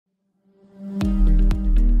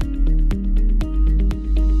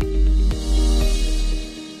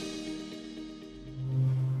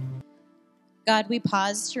God, we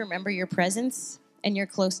pause to remember your presence and your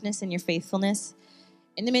closeness and your faithfulness.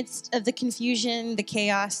 In the midst of the confusion, the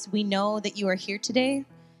chaos, we know that you are here today,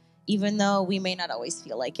 even though we may not always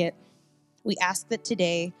feel like it. We ask that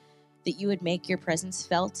today that you would make your presence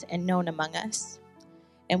felt and known among us.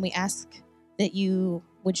 And we ask that you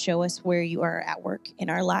would show us where you are at work in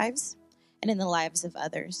our lives and in the lives of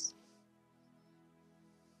others.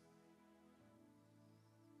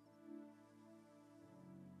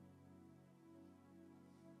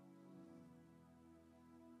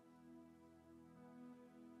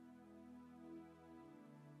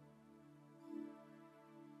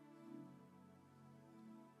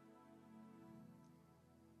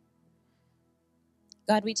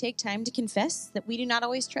 God, we take time to confess that we do not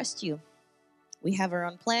always trust you. We have our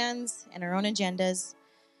own plans and our own agendas,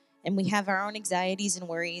 and we have our own anxieties and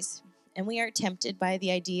worries, and we are tempted by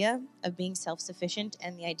the idea of being self-sufficient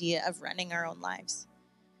and the idea of running our own lives.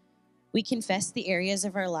 We confess the areas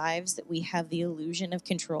of our lives that we have the illusion of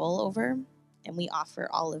control over, and we offer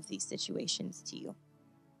all of these situations to you.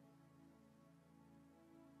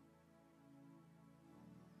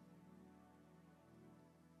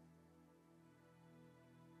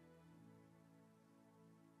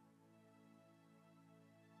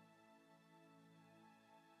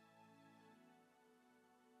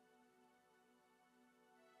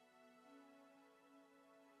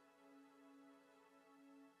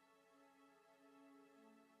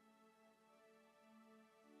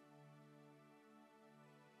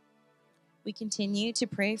 We continue to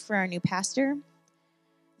pray for our new pastor,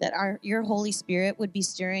 that your Holy Spirit would be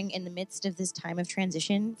stirring in the midst of this time of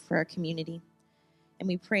transition for our community. And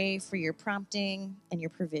we pray for your prompting and your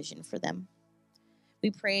provision for them.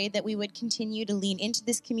 We pray that we would continue to lean into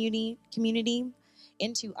this community,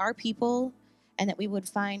 into our people, and that we would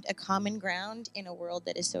find a common ground in a world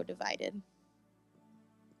that is so divided.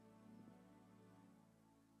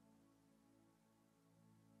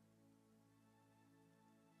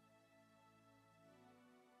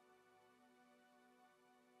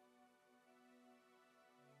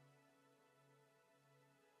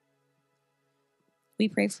 We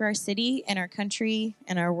pray for our city and our country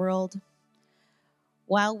and our world.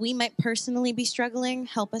 While we might personally be struggling,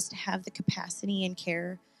 help us to have the capacity and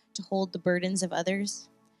care to hold the burdens of others.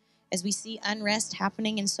 As we see unrest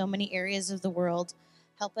happening in so many areas of the world,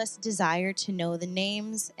 help us desire to know the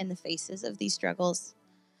names and the faces of these struggles.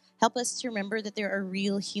 Help us to remember that there are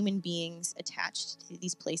real human beings attached to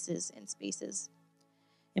these places and spaces.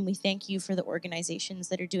 And we thank you for the organizations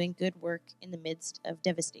that are doing good work in the midst of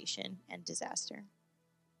devastation and disaster.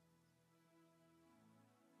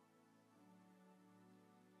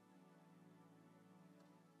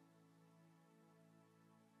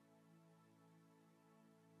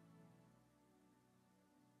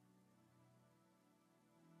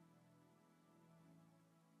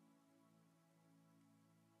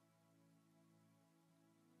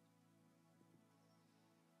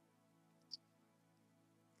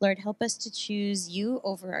 Lord, help us to choose you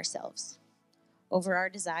over ourselves, over our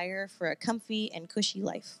desire for a comfy and cushy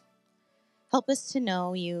life. Help us to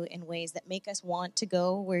know you in ways that make us want to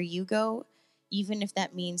go where you go, even if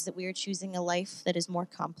that means that we are choosing a life that is more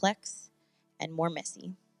complex and more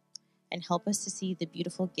messy. And help us to see the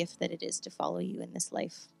beautiful gift that it is to follow you in this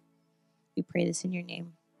life. We pray this in your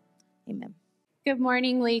name. Amen. Good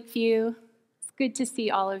morning, Lakeview. It's good to see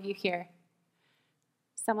all of you here.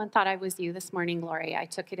 Someone thought I was you this morning, Lori. I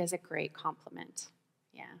took it as a great compliment.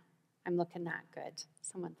 Yeah, I'm looking that good.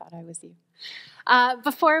 Someone thought I was you.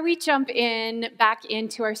 Before we jump back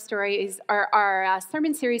into our stories, our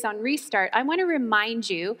sermon series on Restart, I want to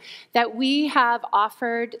remind you that we have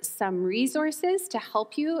offered some resources to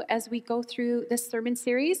help you as we go through this sermon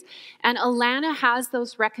series. And Alana has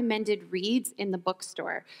those recommended reads in the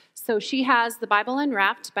bookstore. So she has The Bible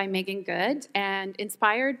Unwrapped by Megan Good and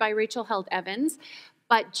Inspired by Rachel Held Evans.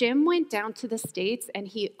 But Jim went down to the States, and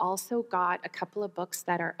he also got a couple of books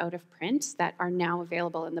that are out of print that are now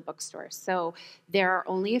available in the bookstore. So there are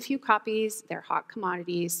only a few copies. They're hot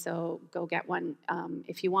commodities, so go get one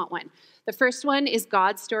if you want one. The first one is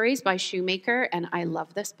God Stories by Shoemaker, and I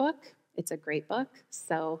love this book. It's a great book,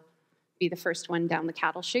 so be the first one down the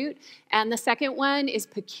cattle chute. And the second one is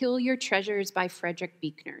Peculiar Treasures by Frederick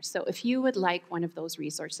Buechner. So if you would like one of those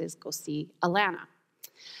resources, go see Alana.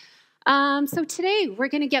 So today we're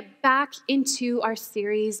going to get back into our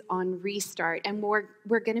series on Restart, and we're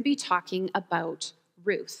going to be talking about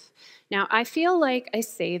Ruth. Now, I feel like I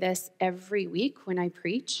say this every week when I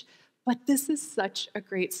preach, but this is such a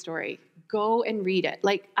great story. go and read it.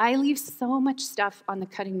 Like, I leave so much stuff on the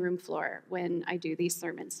cutting room floor when I do these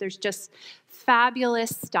sermons. There's just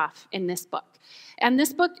fabulous stuff in this book. And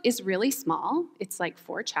this book is really small. It's like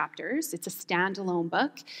 4 chapters. It's a standalone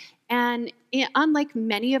book. And unlike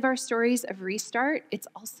many of our stories of restart, it's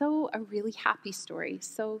also a really happy story.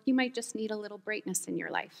 So you might just need a little brightness in your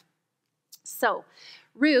life. So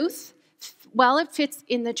Ruth, while it fits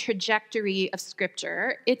in the trajectory of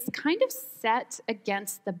Scripture, it's kind of set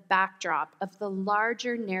against the backdrop of the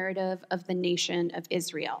larger narrative of the nation of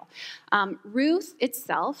Israel. Ruth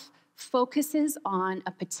itself focuses on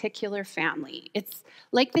a particular family. It's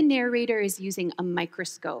like the narrator is using a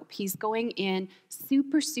microscope. He's going in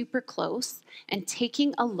super, super close and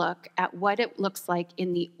taking a look at what it looks like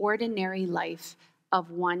in the ordinary life of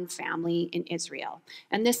one family in Israel.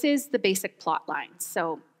 And this is the basic plot line.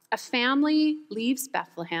 So a family leaves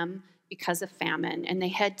Bethlehem because of famine, and they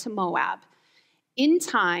head to Moab. In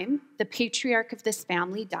time, the patriarch of this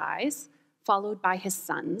family dies, followed by his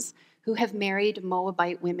sons, who have married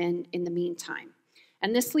Moabite women in the meantime.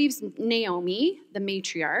 And this leaves Naomi, the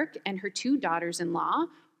matriarch, and her 2 daughters-in-law,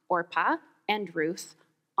 Orpah and Ruth,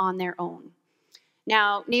 on their own.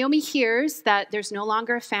 Now, Naomi hears that there's no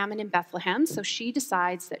longer a famine in Bethlehem, so she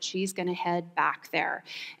decides that she's going to head back there.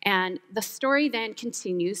 And the story then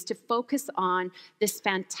continues to focus on this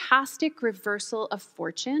fantastic reversal of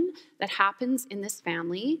fortune that happens in this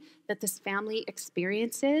family, that this family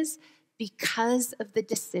experiences because of the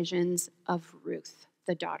decisions of Ruth,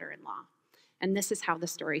 the daughter-in-law. And this is how the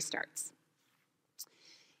story starts.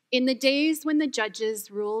 In the days when the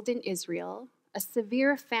judges ruled in Israel, a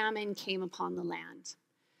severe famine came upon the land.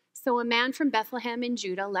 So a man from Bethlehem in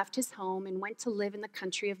Judah left his home and went to live in the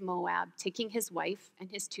country of Moab, taking his wife and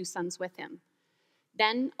his 2 sons with him.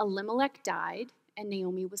 Then Elimelech died, and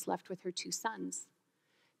Naomi was left with her 2 sons.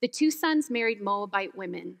 The 2 sons married Moabite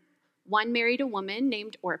women. One married a woman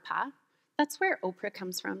named Orpah. That's where Oprah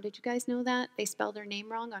comes from. Did you guys know that? They spelled her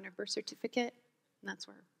name wrong on her birth certificate. And that's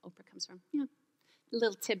where Oprah comes from. Yeah. A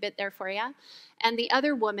little tidbit there for you. And the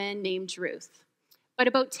other woman named Ruth. But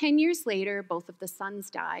about 10 years later, both of the sons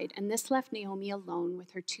died, and this left Naomi alone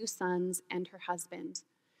with her 2 sons and her husband.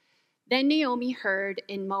 Then Naomi heard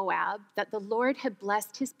in Moab that the Lord had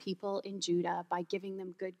blessed his people in Judah by giving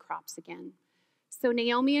them good crops again. So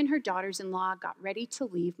Naomi and her daughters-in-law got ready to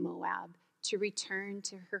leave Moab to return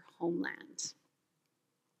to her homeland.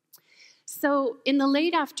 So in the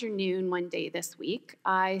late afternoon one day this week,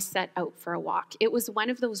 I set out for a walk. It was one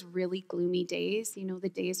of those really gloomy days, you know, the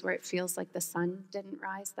days where it feels like the sun didn't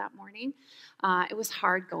rise that morning. It was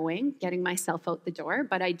hard going, getting myself out the door,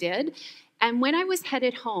 but I did. And when I was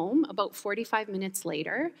headed home, about 45 minutes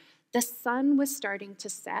later, the sun was starting to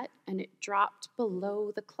set and it dropped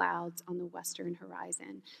below the clouds on the western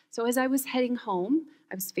horizon. So as I was heading home,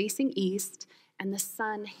 I was facing east, and the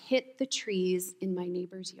sun hit the trees in my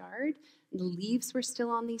neighbor's yard. The leaves were still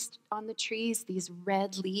on the trees, these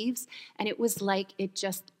red leaves, and it was like it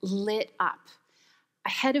just lit up.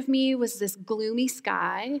 Ahead of me was this gloomy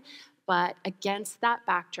sky, but against that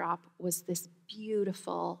backdrop was this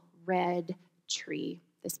beautiful red tree,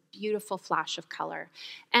 this beautiful flash of color.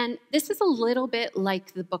 And this is a little bit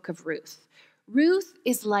like the book of Ruth. Ruth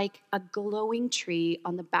is like a glowing tree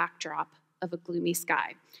on the backdrop of a gloomy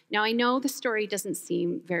sky. Now, I know the story doesn't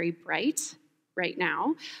seem very bright right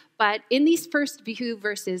now, but in these first few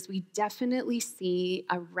verses, we definitely see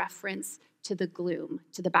a reference to the gloom,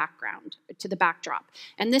 to the background, to the backdrop.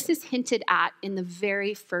 And this is hinted at in the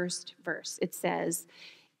very first verse. It says,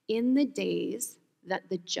 "In the days that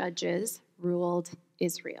the judges ruled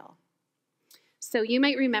Israel." So you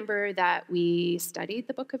might remember that we studied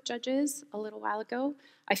the book of Judges a little while ago.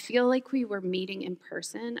 I feel like we were meeting in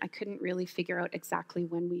person. I couldn't really figure out exactly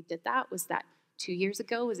when we did that. Was that 2 years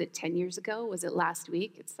ago? Was it 10 years ago? Was it last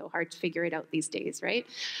week? It's so hard to figure it out these days, right?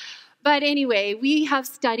 But anyway, we have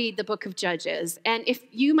studied the book of Judges. And if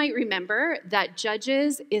you might remember that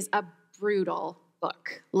Judges is a brutal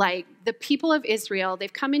book. Like, the people of Israel,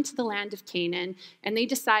 they've come into the land of Canaan, and they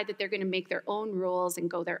decide that they're going to make their own rules and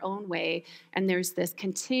go their own way. And there's this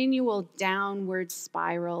continual downward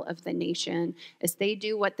spiral of the nation as they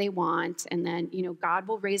do what they want. And then, you know, God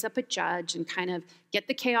will raise up a judge and kind of get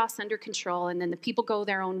the chaos under control. And then the people go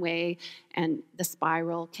their own way, and the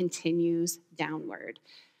spiral continues downward.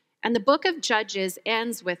 And the book of Judges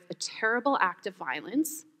ends with a terrible act of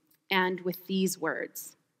violence and with these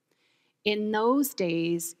words: "In those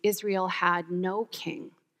days, Israel had no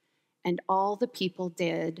king, and all the people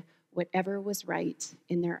did whatever was right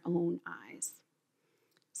in their own eyes."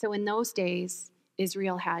 So in those days,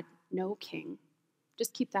 Israel had no king.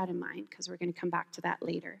 Just keep that in mind, because we're going to come back to that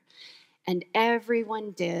later. and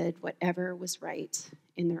everyone did whatever was right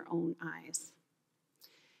in their own eyes.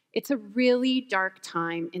 It's a really dark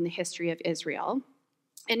time in the history of Israel.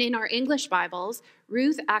 And in our English Bibles,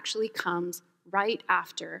 Ruth actually comes right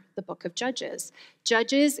after the book of Judges.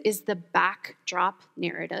 Judges is the backdrop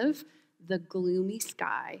narrative, the gloomy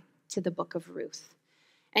sky to the book of Ruth.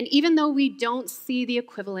 And even though we don't see the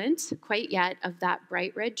equivalent quite yet of that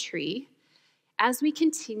bright red tree, as we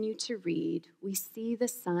continue to read, we see the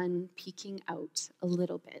sun peeking out a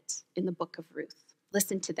little bit in the book of Ruth.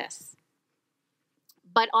 Listen to this.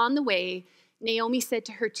 But on the way, Naomi said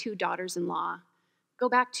to her 2 daughters-in-law, "Go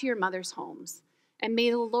back to your mother's homes, and may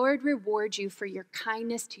the Lord reward you for your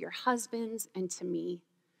kindness to your husbands and to me.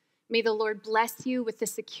 May the Lord bless you with the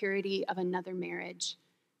security of another marriage."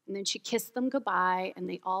 And then she kissed them goodbye, and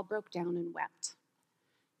they all broke down and wept.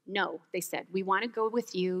 "No," they said, "we want to go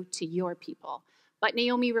with you to your people." But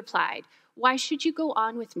Naomi replied, "Why should you go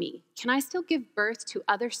on with me? Can I still give birth to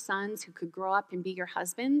other sons who could grow up and be your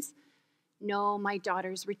husbands? No, my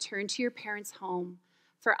daughters, return to your parents' home,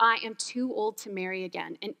 for I am too old to marry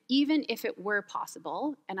again. And even if it were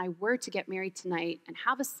possible, and I were to get married tonight and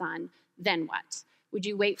have a son, then what? Would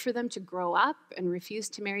you wait for them to grow up and refuse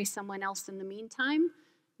to marry someone else in the meantime?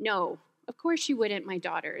 No, of course you wouldn't, my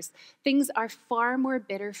daughters. Things are far more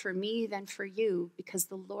bitter for me than for you, because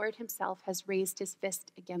the Lord himself has raised his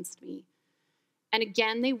fist against me." And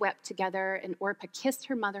again they wept together, and Orpah kissed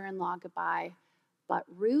her mother-in-law goodbye. But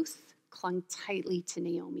Ruth clung tightly to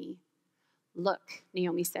Naomi. "Look,"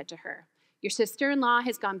 Naomi said to her, "your sister-in-law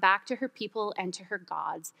has gone back to her people and to her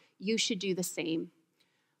gods. You should do the same."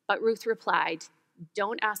 But Ruth replied,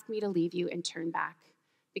 "Don't ask me to leave you and turn back,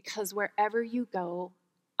 because wherever you go,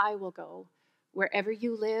 I will go. Wherever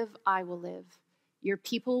you live, I will live. Your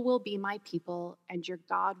people will be my people, and your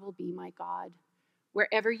God will be my God.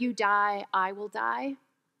 Wherever you die, I will die,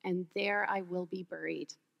 and there I will be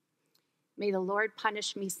buried. May the Lord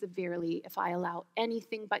punish me severely if I allow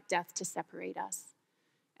anything but death to separate us."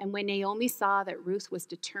 And when Naomi saw that Ruth was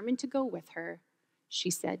determined to go with her, she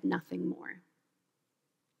said nothing more.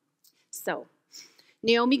 So,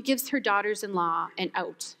 Naomi gives her daughters-in-law an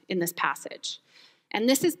out in this passage. And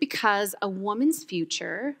this is because a woman's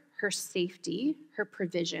future, her safety, her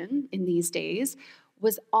provision in these days,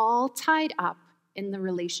 was all tied up in the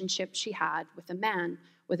relationship she had with a man,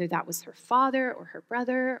 whether that was her father or her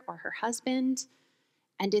brother or her husband.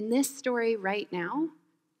 And in this story right now,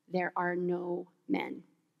 there are no men.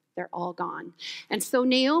 They're all gone. And so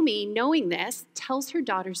Naomi, knowing this, tells her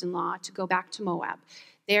daughters-in-law to go back to Moab.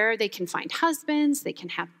 There they can find husbands, they can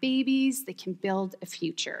have babies, they can build a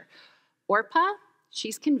future. Orpah,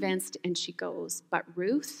 she's convinced and she goes, but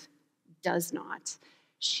Ruth does not.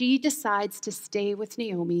 She decides to stay with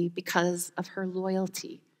Naomi because of her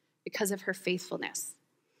loyalty, because of her faithfulness.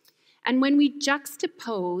 And when we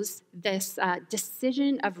juxtapose this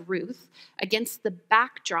decision of Ruth against the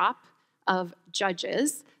backdrop of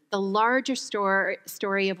Judges, the larger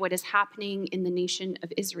story of what is happening in the nation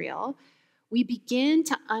of Israel, we begin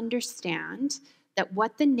to understand that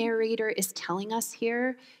what the narrator is telling us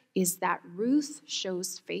here is that Ruth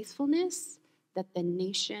shows faithfulness that the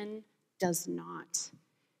nation does not.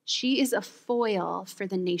 She is a foil for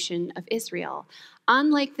the nation of Israel.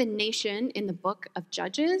 Unlike the nation in the book of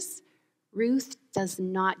Judges, Ruth does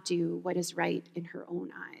not do what is right in her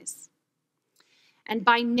own eyes. And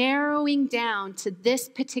by narrowing down to this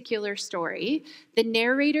particular story, the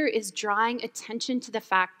narrator is drawing attention to the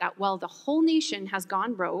fact that while the whole nation has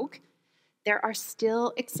gone rogue, there are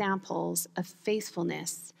still examples of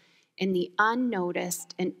faithfulness in the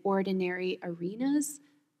unnoticed and ordinary arenas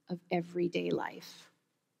of everyday life.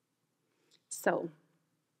 So,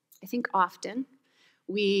 I think often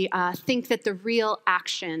we think that the real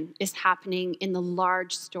action is happening in the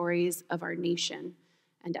large stories of our nation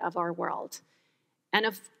and of our world. And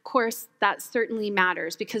of course, that certainly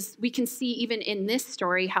matters because we can see even in this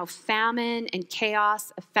story how famine and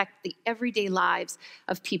chaos affect the everyday lives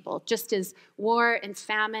of people, just as war and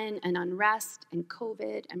famine and unrest and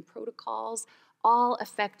COVID and protocols all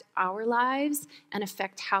affect our lives and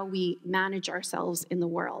affect how we manage ourselves in the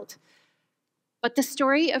world. But the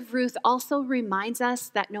story of Ruth also reminds us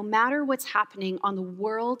that no matter what's happening on the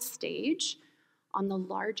world stage, on the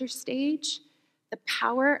larger stage, the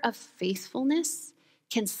power of faithfulness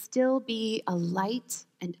can still be a light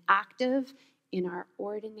and active in our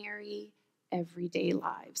ordinary, everyday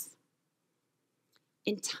lives.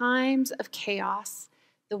 In times of chaos,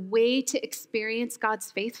 the way to experience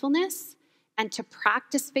God's faithfulness and to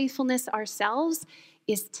practice faithfulness ourselves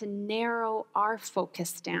is to narrow our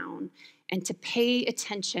focus down and to pay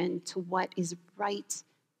attention to what is right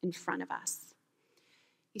in front of us.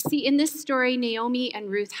 You see, in this story, Naomi and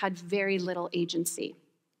Ruth had very little agency.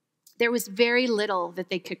 There was very little that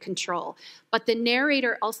they could control. But the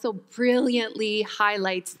narrator also brilliantly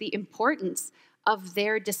highlights the importance of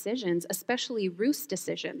their decisions, especially Ruth's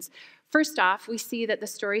decisions. First off, we see that the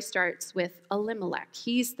story starts with Elimelech.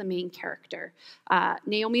 He's the main character.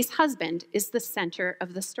 Naomi's husband is the center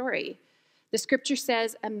of the story. The scripture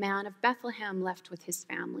says a man of Bethlehem left with his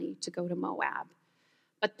family to go to Moab.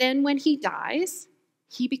 But then when he dies,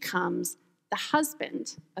 he becomes the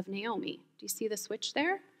husband of Naomi. Do you see the switch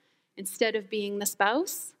there? Instead of being the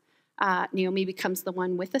spouse, Naomi becomes the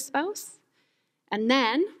one with a spouse. And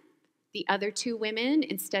then the other two women,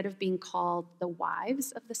 instead of being called the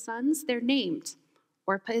wives of the sons, they're named.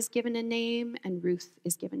 Orpah is given a name and Ruth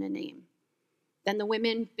is given a name. Then the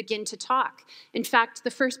women begin to talk. In fact,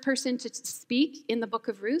 the first person to speak in the book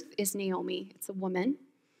of Ruth is Naomi. It's a woman.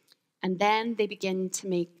 And then they begin to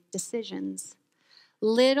make decisions.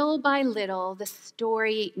 Little by little, the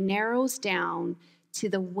story narrows down to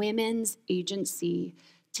the women's agency,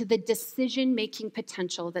 to the decision-making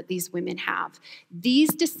potential that these women have.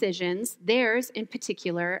 These decisions, theirs in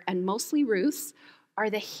particular, and mostly Ruth's, are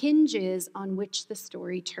the hinges on which the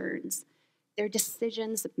story turns. Their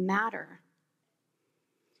decisions matter.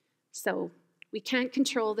 So we can't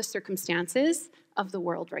control the circumstances of the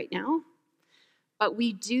world right now, but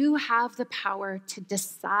we do have the power to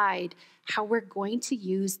decide how we're going to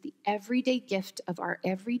use the everyday gift of our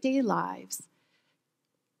everyday lives,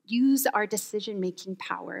 use our decision-making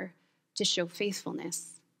power to show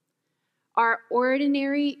faithfulness. Our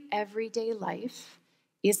ordinary everyday life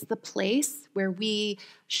is the place where we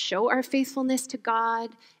show our faithfulness to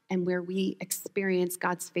God and where we experience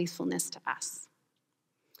God's faithfulness to us.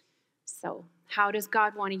 So, how does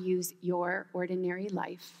God want to use your ordinary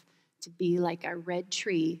life to be like a red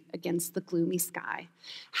tree against the gloomy sky?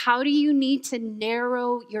 How do you need to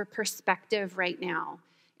narrow your perspective right now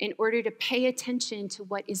in order to pay attention to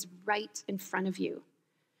what is right in front of you?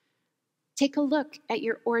 Take a look at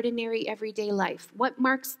your ordinary everyday life. What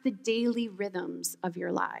marks the daily rhythms of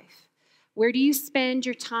your life? Where do you spend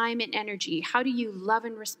your time and energy? How do you love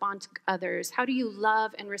and respond to others? How do you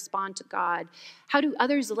love and respond to God? How do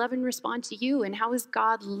others love and respond to you? And how is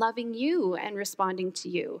God loving you and responding to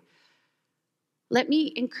you? Let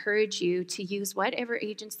me encourage you to use whatever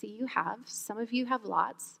agency you have. Some of you have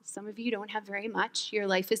lots. Some of you don't have very much. Your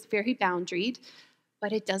life is very boundaried,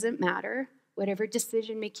 but it doesn't matter. Whatever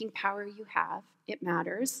decision-making power you have, it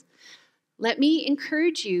matters. Let me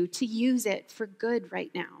encourage you to use it for good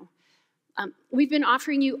right now. We've been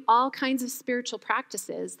offering you all kinds of spiritual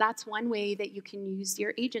practices. That's one way that you can use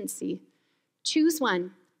your agency. Choose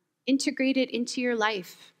one. Integrate it into your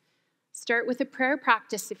life. Start with a prayer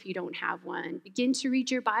practice if you don't have one. Begin to read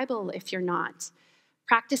your Bible if you're not.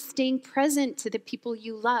 Practice staying present to the people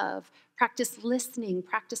you love. Practice listening.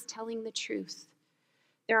 Practice telling the truth.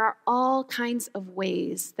 There are all kinds of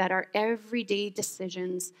ways that our everyday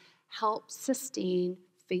decisions help sustain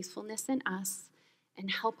faithfulness in us and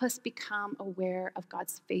help us become aware of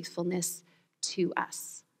God's faithfulness to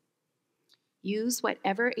us. Use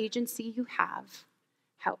whatever agency you have,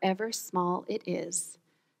 however small it is,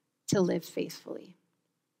 to live faithfully.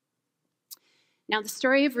 Now, the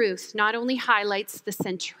story of Ruth not only highlights the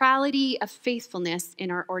centrality of faithfulness in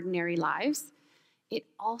our ordinary lives, it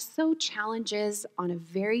also challenges on a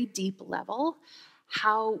very deep level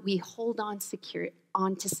how we hold on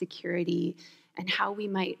to security and how we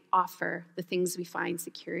might offer the things we find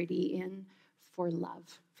security in for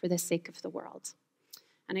love, for the sake of the world.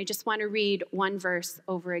 And I just want to read one verse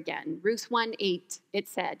over again. Ruth 1:8, it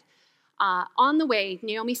said, on the way,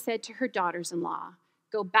 Naomi said to her daughters-in-law,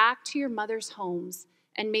 "Go back to your mother's homes,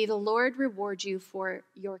 and may the Lord reward you for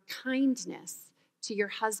your kindness to your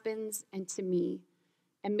husbands and to me.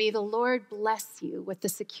 And may the Lord bless you with the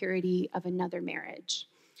security of another marriage."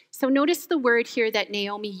 So notice the word here that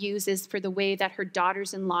Naomi uses for the way that her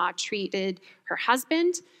daughters-in-law treated her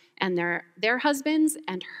husband and their husbands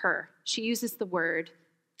and her. She uses the word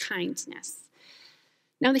kindness.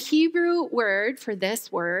 Now, the Hebrew word for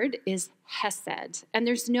this word is hesed, and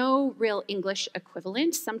there's no real English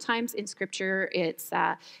equivalent. Sometimes in Scripture, it's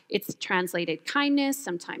translated kindness,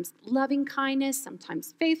 sometimes loving kindness,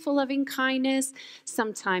 sometimes faithful loving kindness,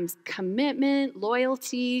 sometimes commitment,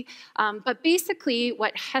 loyalty. But basically,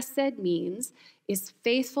 what hesed means is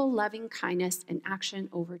faithful loving kindness in action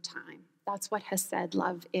over time. That's what hesed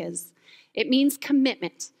love is. It means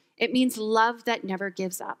commitment. It means love that never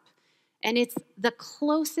gives up. And it's the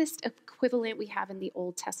closest equivalent we have in the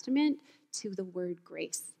Old Testament to the word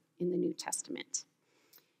grace in the New Testament.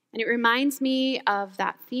 And it reminds me of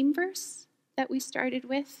that theme verse that we started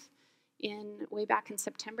with way back in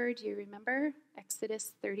September. Do you remember?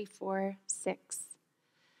 Exodus 34:6.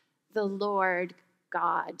 The Lord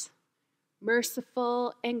God,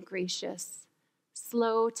 merciful and gracious,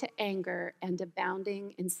 slow to anger and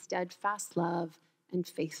abounding in steadfast love and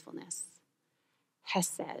faithfulness.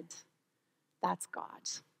 Hesed, that's God.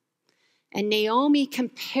 And Naomi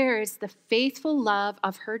compares the faithful love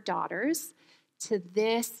of her daughters to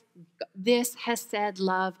this Hesed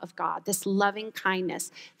love of God, this loving kindness,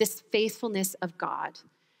 this faithfulness of God.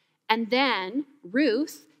 And then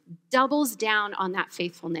Ruth doubles down on that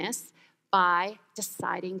faithfulness by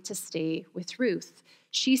deciding to stay with Ruth.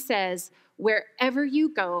 She says, wherever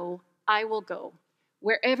you go, I will go.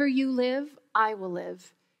 Wherever you live, I will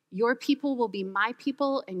live. Your people will be my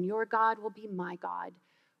people, and your God will be my God.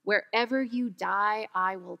 Wherever you die,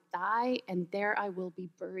 I will die, and there I will be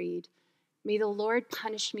buried. May the Lord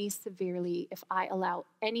punish me severely if I allow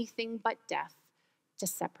anything but death to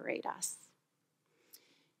separate us.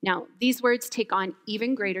 Now, these words take on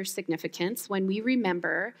even greater significance when we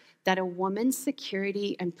remember that a woman's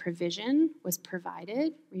security and provision was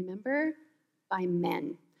provided, remember, by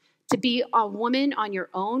men. To be a woman on your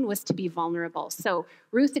own was to be vulnerable. So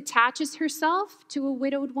Ruth attaches herself to a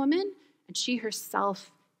widowed woman, and she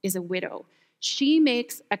herself is a widow. She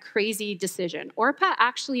makes a crazy decision. Orpah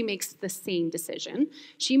actually makes the same decision.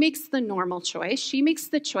 She makes the normal choice. She makes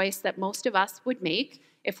the choice that most of us would make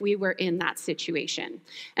if we were in that situation.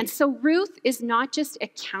 And so Ruth is not just a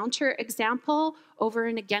counterexample over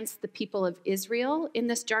and against the people of Israel in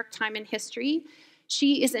this dark time in history.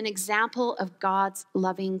 She is an example of God's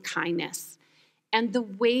loving kindness and the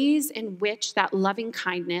ways in which that loving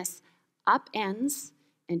kindness upends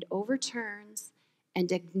and overturns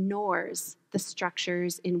and ignores the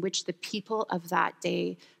structures in which the people of that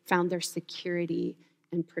day found their security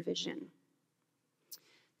and provision.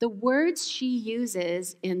 The words she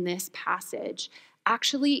uses in this passage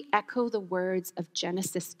actually echo the words of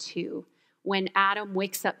Genesis 2, when Adam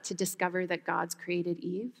wakes up to discover that God's created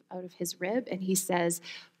Eve out of his rib, and he says,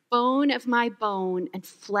 bone of my bone and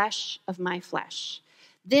flesh of my flesh.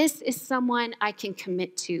 This is someone I can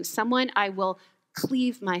commit to, someone I will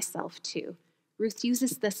cleave myself to. Ruth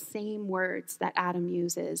uses the same words that Adam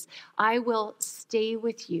uses. I will stay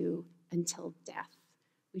with you until death.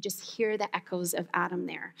 We just hear the echoes of Adam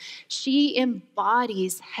there. She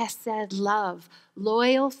embodies Hesed love,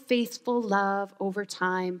 loyal, faithful love over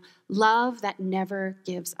time, love that never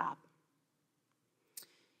gives up.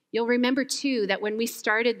 You'll remember, too, that when we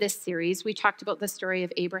started this series, we talked about the story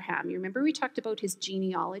of Abraham. You remember we talked about his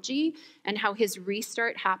genealogy and how his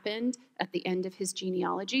restart happened at the end of his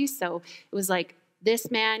genealogy. So it was like,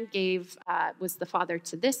 this man was the father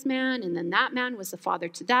to this man, and then that man was the father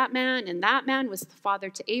to that man, and that man was the father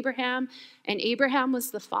to Abraham, and Abraham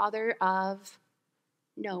was the father of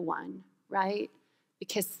no one, right?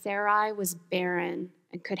 Because Sarai was barren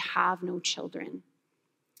and could have no children.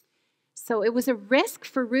 So it was a risk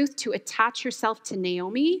for Ruth to attach herself to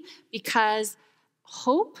Naomi because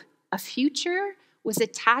hope, a future, was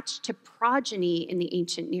attached to progeny in the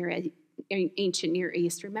ancient Near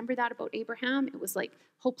East. Remember that about Abraham? It was like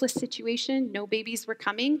hopeless situation. No babies were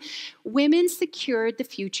coming. Women secured the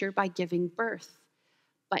future by giving birth.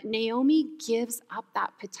 But Naomi gives up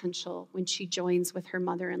that potential when she joins with her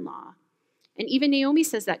mother-in-law. And even Naomi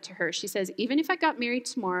says that to her. She says, even if I got married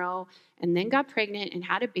tomorrow and then got pregnant and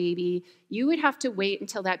had a baby, you would have to wait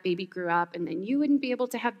until that baby grew up, and then you wouldn't be able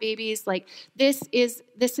to have babies. Like, this is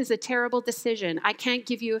a terrible decision. I can't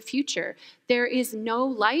give you a future. There is no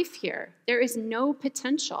life here. There is no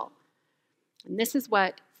potential. And this is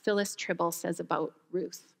what Phyllis Tribble says about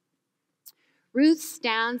Ruth. Ruth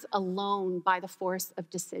stands alone by the force of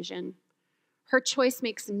decision. Her choice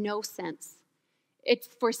makes no sense. It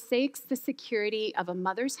forsakes the security of a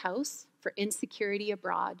mother's house for insecurity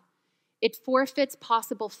abroad. It forfeits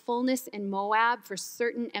possible fullness in Moab for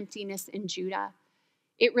certain emptiness in Judah.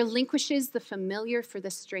 It relinquishes the familiar for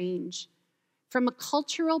the strange. From a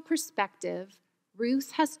cultural perspective,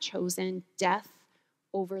 Ruth has chosen death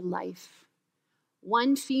over life.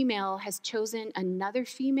 One female has chosen another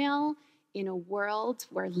female in a world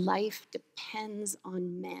where life depends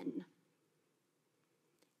on men.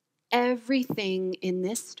 Everything in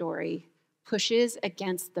this story pushes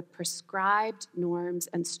against the prescribed norms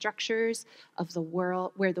and structures of the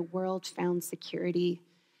world where the world found security.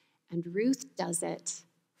 And Ruth does it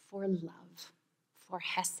for love, for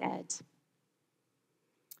Hesed.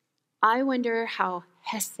 I wonder how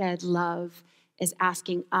Hesed love is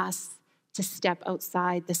asking us to step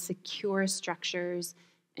outside the secure structures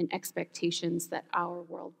and expectations that our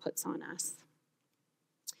world puts on us.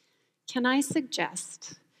 Can I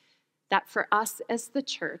suggest that for us as the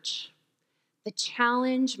church, The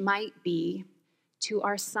challenge might be to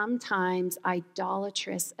our sometimes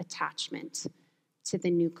idolatrous attachment to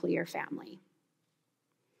the nuclear family.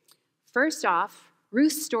 First off,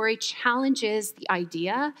 Ruth's story challenges the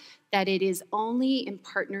idea that it is only in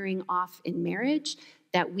partnering off in marriage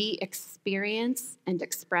that we experience and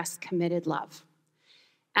express committed love.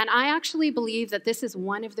 And I actually believe that this is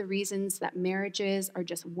one of the reasons that marriages are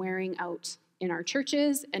just wearing out in our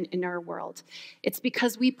churches and in our world. It's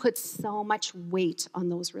because we put so much weight on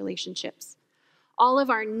those relationships. All of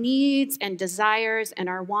our needs and desires and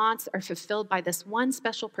our wants are fulfilled by this one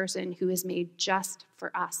special person who is made just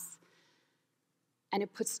for us. And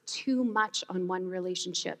it puts too much on one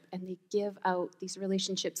relationship, and these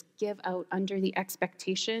relationships give out under the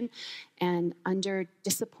expectation and under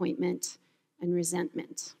disappointment and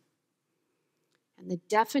resentment. And the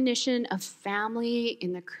definition of family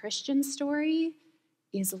in the Christian story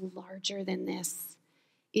is larger than this.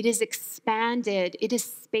 It is expanded, it is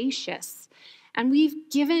spacious. And we've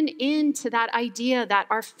given in to that idea that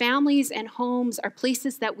our families and homes are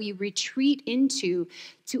places that we retreat into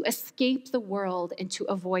to escape the world and to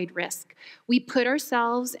avoid risk. We put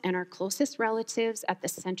ourselves and our closest relatives at the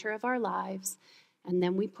center of our lives, and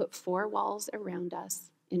then we put four walls around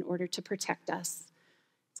us in order to protect us.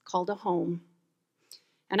 It's called a home.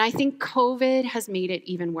 And I think COVID has made it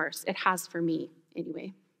even worse. It has for me,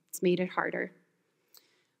 anyway. It's made it harder.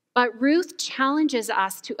 But Ruth challenges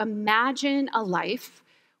us to imagine a life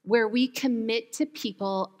where we commit to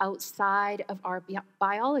people outside of our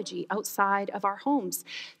biology, outside of our homes,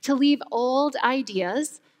 to leave old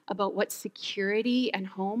ideas about what security and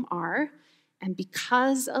home are, and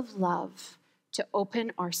because of love, to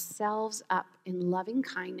open ourselves up in loving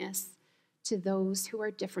kindness to those who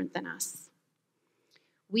are different than us.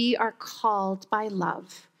 We are called by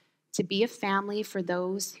love to be a family for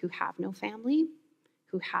those who have no family,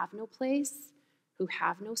 who have no place, who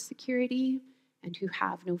have no security, and who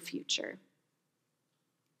have no future.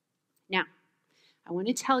 Now, I want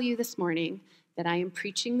to tell you this morning that I am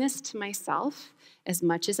preaching this to myself as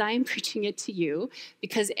much as I am preaching it to you,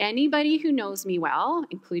 because anybody who knows me well,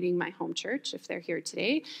 including my home church, if they're here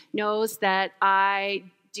today, knows that I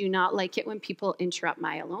do not like it when people interrupt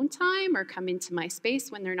my alone time or come into my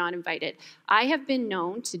space when they're not invited. I have been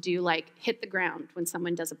known to do hit the ground when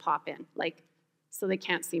someone does a pop-in, so they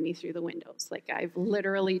can't see me through the windows. I've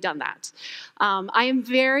literally done that. I am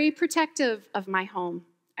very protective of my home.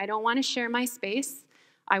 I don't want to share my space.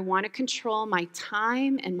 I want to control my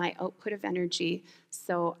time and my output of energy.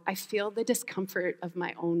 So I feel the discomfort of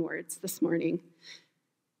my own words this morning.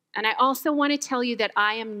 And I also want to tell you that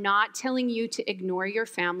I am not telling you to ignore your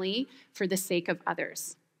family for the sake of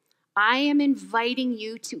others. I am inviting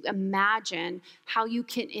you to imagine how you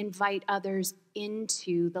can invite others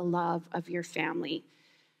into the love of your family.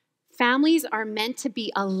 Families are meant to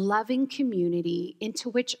be a loving community into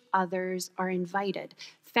which others are invited.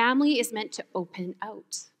 Family is meant to open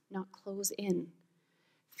out, not close in.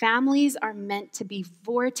 Families are meant to be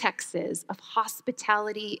vortexes of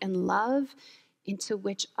hospitality and love into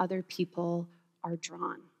which other people are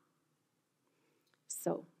drawn.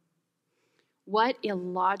 So, what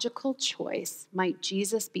illogical choice might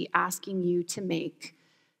Jesus be asking you to make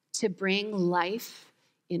to bring life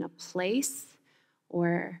in a place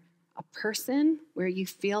or a person where you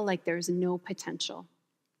feel like there's no potential?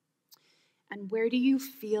 And where do you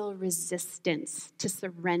feel resistance to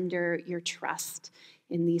surrender your trust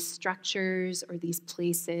in these structures or these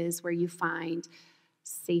places where you find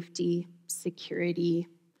safety, security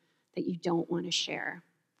that you don't want to share?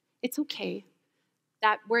 It's okay.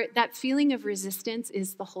 That feeling of resistance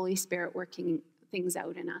is the Holy Spirit working things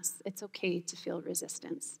out in us. It's okay to feel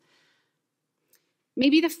resistance.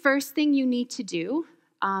 Maybe the first thing you need to do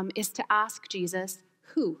is to ask Jesus,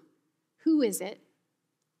 who? Who is it?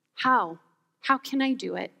 How? How can I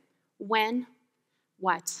do it? When?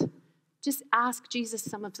 What? Just ask Jesus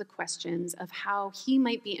some of the questions of how he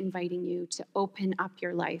might be inviting you to open up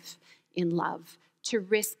your life in love, to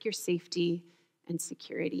risk your safety and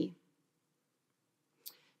security.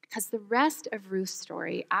 Because the rest of Ruth's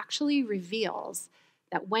story actually reveals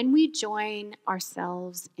that when we join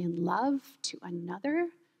ourselves in love to another,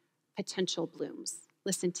 potential blooms.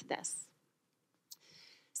 Listen to this.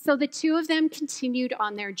 So the two of them continued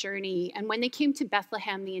on their journey, and when they came to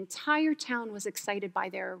Bethlehem, the entire town was excited by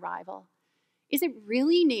their arrival. "Is it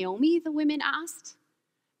really Naomi?" the women asked.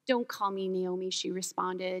 "Don't call me Naomi," she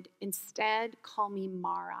responded. "Instead, call me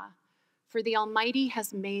Mara, for the Almighty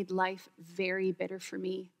has made life very bitter for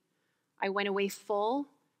me. I went away full,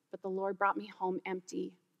 but the Lord brought me home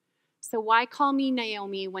empty. So why call me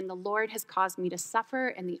Naomi when the Lord has caused me to suffer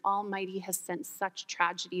and the Almighty has sent such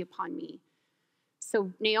tragedy upon me? So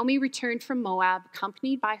Naomi returned from Moab,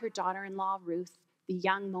 accompanied by her daughter-in-law, Ruth, the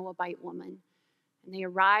young Moabite woman. And they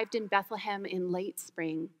arrived in Bethlehem in late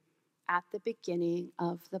spring at the beginning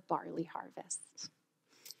of the barley harvest.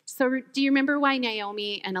 So do you remember why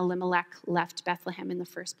Naomi and Elimelech left Bethlehem in the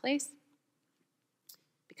first place?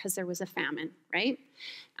 Because there was a famine, right?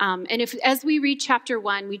 And as we read chapter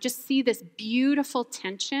 1, we just see this beautiful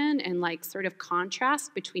tension and like sort of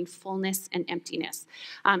contrast between fullness and emptiness.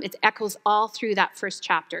 It echoes all through that first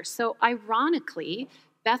chapter. So ironically,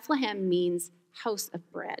 Bethlehem means house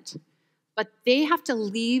of bread. But they have to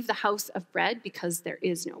leave the house of bread because there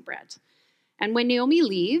is no bread. And when Naomi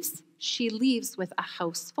leaves, she leaves with a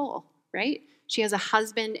house full, right? She has a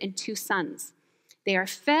husband and 2 sons. They are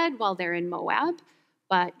fed while they're in Moab,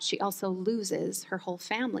 but she also loses her whole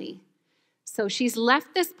family. So she's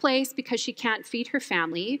left this place because she can't feed her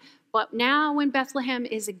family. But now when Bethlehem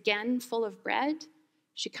is again full of bread,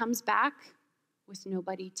 she comes back with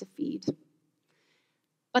nobody to feed.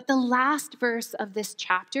 But the last verse of this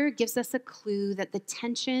chapter gives us a clue that the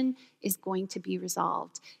tension is going to be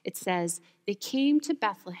resolved. It says, they came to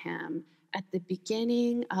Bethlehem at the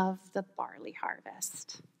beginning of the barley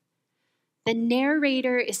harvest. The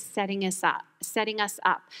narrator is setting us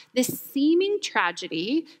up. This seeming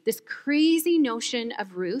tragedy, this crazy notion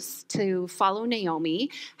of Ruth to follow Naomi,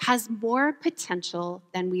 has more potential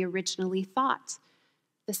than we originally thought.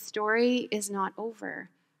 The story is not over.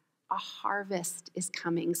 A harvest is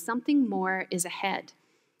coming. Something more is ahead.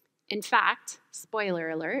 In fact, spoiler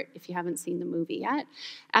alert, if you haven't seen the movie yet,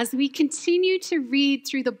 as we continue to read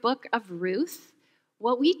through the book of Ruth,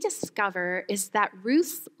 what we discover is that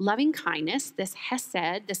Ruth's loving kindness, this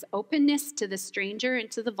hesed, this openness to the stranger and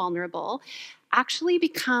to the vulnerable, actually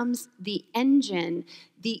becomes the engine,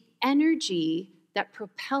 the energy that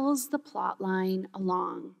propels the plot line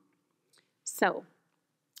along. So,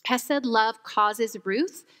 hesed love causes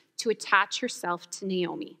Ruth to attach herself to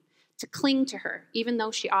Naomi, to cling to her, even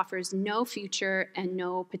though she offers no future and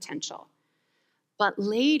no potential. But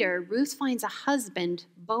later, Ruth finds a husband,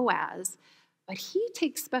 Boaz, but he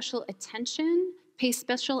pays special attention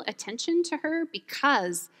to her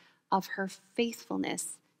because of her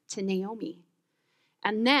faithfulness to Naomi.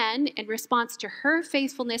 And then, in response to her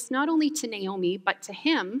faithfulness, not only to Naomi, but to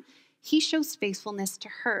him, he shows faithfulness to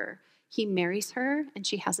her. He marries her, and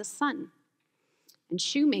she has a son. And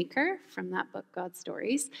Shoemaker, from that book, God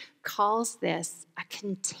Stories, calls this a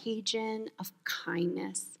contagion of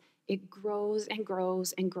kindness. It grows and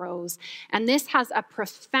grows and grows. And this has a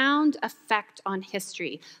profound effect on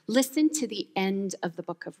history. Listen to the end of the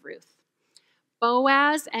book of Ruth.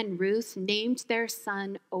 Boaz and Ruth named their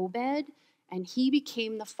son Obed, and he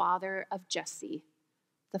became the father of Jesse,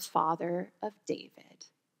 the father of David.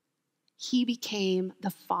 He became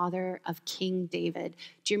the father of King David.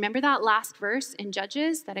 Do you remember that last verse in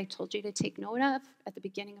Judges that I told you to take note of at the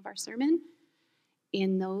beginning of our sermon?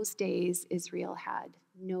 In those days, Israel had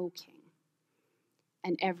no king,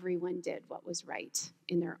 and everyone did what was right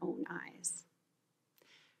in their own eyes.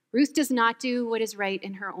 Ruth does not do what is right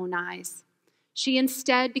in her own eyes. She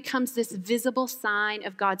instead becomes this visible sign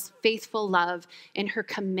of God's faithful love in her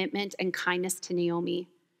commitment and kindness to Naomi.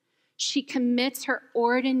 She commits her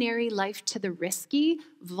ordinary life to the risky,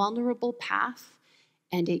 vulnerable path,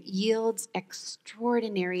 and it yields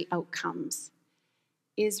extraordinary outcomes.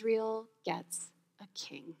 Israel gets a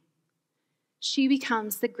king. She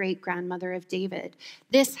becomes the great-grandmother of David.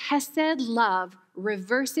 This hesed love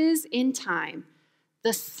reverses in time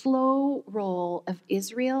the slow roll of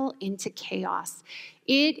Israel into chaos.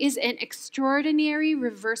 It is an extraordinary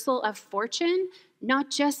reversal of fortune, not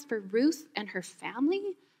just for Ruth and her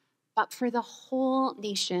family, but for the whole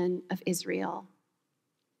nation of Israel.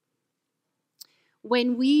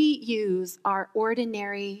 When we use our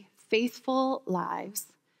ordinary, faithful lives,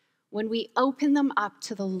 when we open them up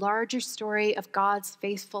to the larger story of God's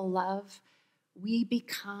faithful love, we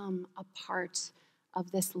become a part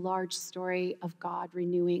of this large story of God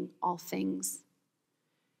renewing all things.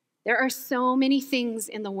 There are so many things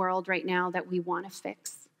in the world right now that we want to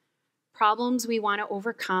fix. Problems we want to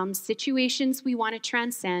overcome, situations we want to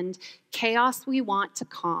transcend, chaos we want to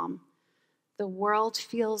calm. The world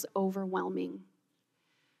feels overwhelming,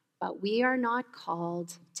 but we are not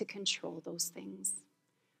called to control those things.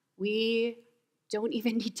 We don't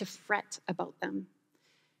even need to fret about them,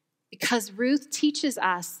 because Ruth teaches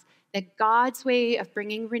us that God's way of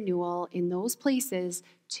bringing renewal in those places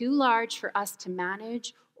too large for us to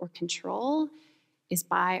manage or control is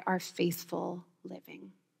by our faithful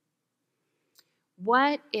living.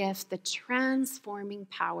 What if the transforming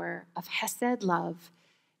power of Hesed love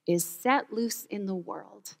is set loose in the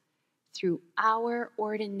world through our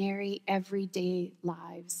ordinary, everyday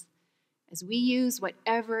lives as we use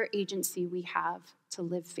whatever agency we have to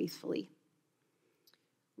live faithfully?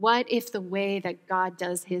 What if the way that God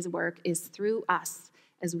does his work is through us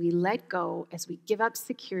as we let go, as we give up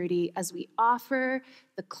security, as we offer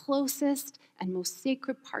the closest and most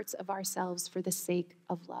sacred parts of ourselves for the sake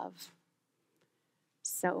of love?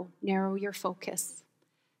 So narrow your focus,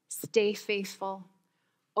 stay faithful,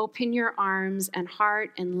 open your arms and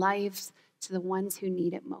heart and lives to the ones who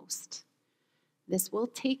need it most. This will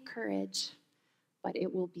take courage, but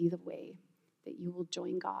it will be the way that you will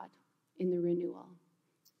join God in the renewal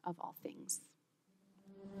of all things.